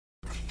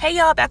Hey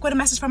y'all, back with a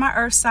message from our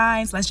earth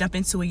signs. Let's jump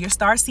into it. Your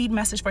star seed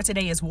message for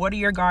today is water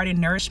your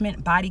garden,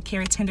 nourishment, body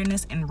care,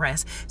 tenderness, and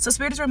rest. So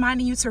spirit is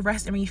reminding you to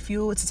rest and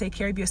refuel, to take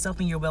care of yourself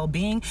and your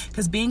well-being,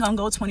 because being on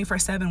go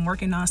 24/7,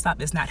 working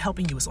nonstop is not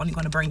helping you. It's only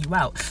going to burn you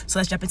out. So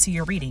let's jump into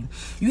your reading.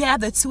 You have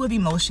the Two of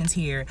Emotions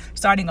here,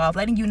 starting off,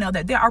 letting you know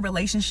that there are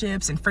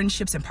relationships and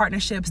friendships and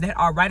partnerships that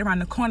are right around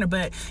the corner,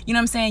 but you know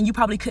what I'm saying, you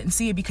probably couldn't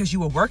see it because you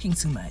were working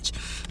too much.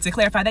 To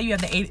clarify that, you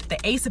have the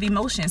Ace of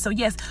Emotions. So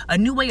yes, a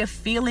new way of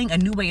feeling, a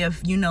new way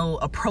of,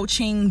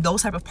 approaching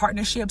those type of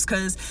partnerships,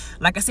 because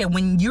like I said,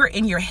 when you're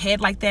in your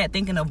head like that,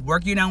 thinking of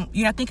work, you're not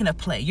thinking of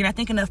play, you're not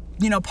thinking of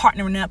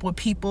partnering up with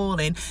people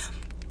and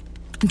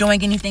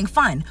doing anything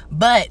fun.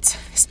 But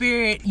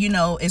spirit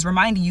is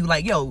reminding you,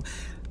 like, yo,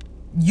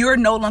 you're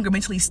no longer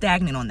mentally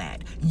stagnant on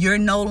that. You're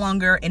no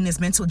longer in this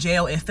mental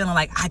jail and feeling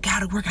like, I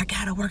gotta work, I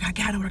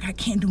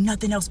can't do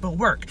nothing else but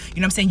work.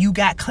 You know what I'm saying? You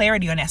got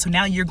clarity on that. So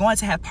now you're going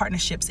to have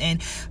partnerships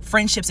and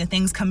friendships and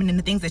things coming in,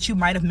 the things that you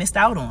might have missed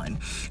out on.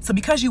 So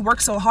because you work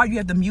so hard, you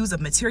have the Muse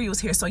of Materials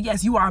here. So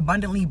yes, you are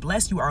abundantly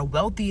blessed. You are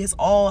wealthy as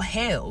all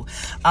hell.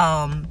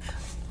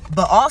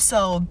 But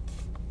also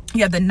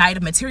you have the Knight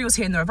of Materials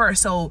here in the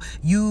reverse. So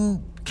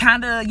you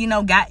kind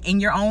of got in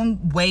your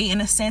own way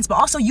in a sense, but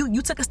also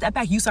you took a step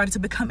back. You started to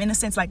become, in a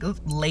sense, like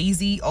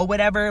lazy or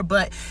whatever,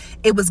 but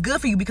it was good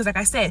for you because, like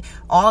I said,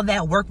 all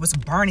that work was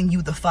burning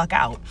you the fuck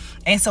out.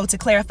 And so to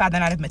clarify the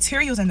Knight of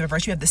Materials in the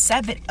reverse, you have the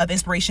Seven of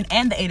Inspiration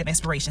and the Eight of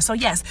Inspiration. So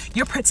yes,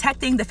 you're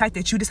protecting the fact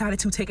that you decided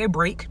to take a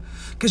break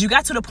because you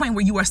got to the point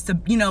where you are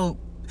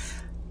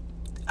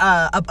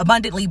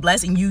abundantly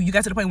blessed, and you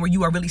got to the point where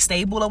you are really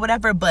stable or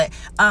whatever, but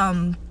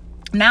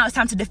now it's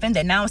time to defend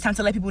that. Now it's time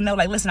to let people know,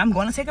 like, listen, I'm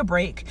going to take a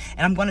break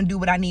and I'm going to do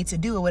what I need to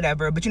do or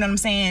whatever. But you know what I'm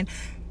saying?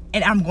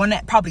 And I'm going to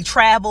probably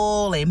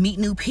travel and meet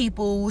new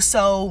people.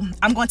 So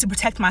I'm going to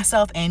protect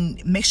myself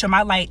and make sure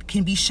my light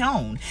can be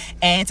shown.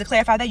 And to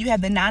clarify that, you have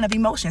the Nine of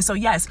Emotions. So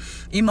yes,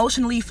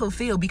 emotionally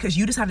fulfilled because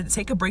you decided to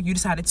take a break. You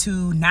decided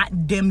to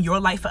not dim your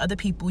life for other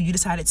people. You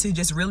decided to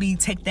just really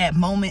take that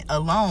moment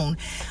alone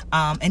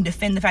and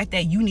defend the fact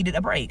that you needed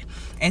a break.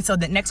 And so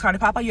the next card to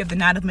pop out, you have the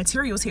Knight of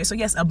Materials here. So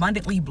yes,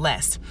 abundantly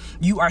blessed.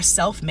 You are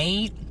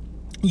self-made.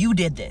 You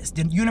did this.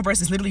 The universe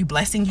is literally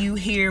blessing you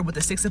here with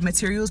the Six of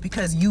Materials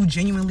because you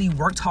genuinely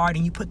worked hard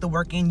and you put the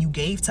work in, you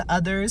gave to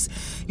others.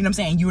 You know what I'm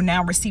saying? You're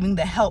now receiving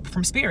the help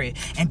from spirit.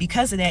 And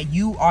because of that,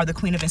 you are the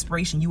Queen of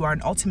Inspiration. You are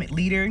an ultimate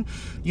leader. You know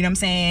what I'm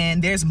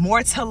saying? There's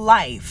more to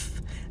life,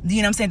 you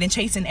know what I'm saying, than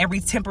chasing every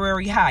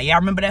temporary high. Y'all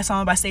remember that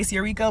song by Stacey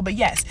Orico? But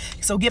yes,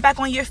 so get back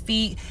on your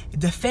feet,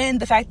 defend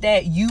the fact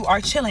that you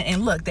are chilling.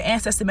 And look, the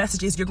ancestor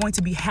message is you're going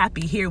to be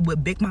happy here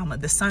with Big Mama,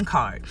 the Sun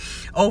card.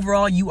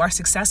 Overall, you are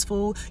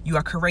successful, you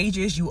are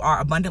courageous, you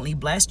are abundantly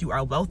blessed, you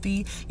are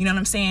wealthy. You know what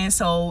I'm saying?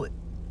 So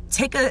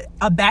take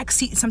a back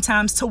seat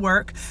sometimes to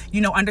work.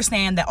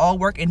 Understand that all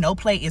work and no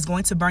play is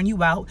going to burn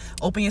you out.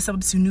 Open yourself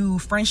up to new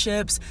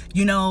friendships,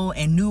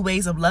 and new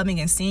ways of loving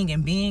and seeing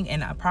and being.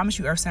 And I promise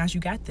you, earth signs,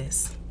 you got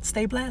this.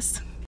 Stay blessed.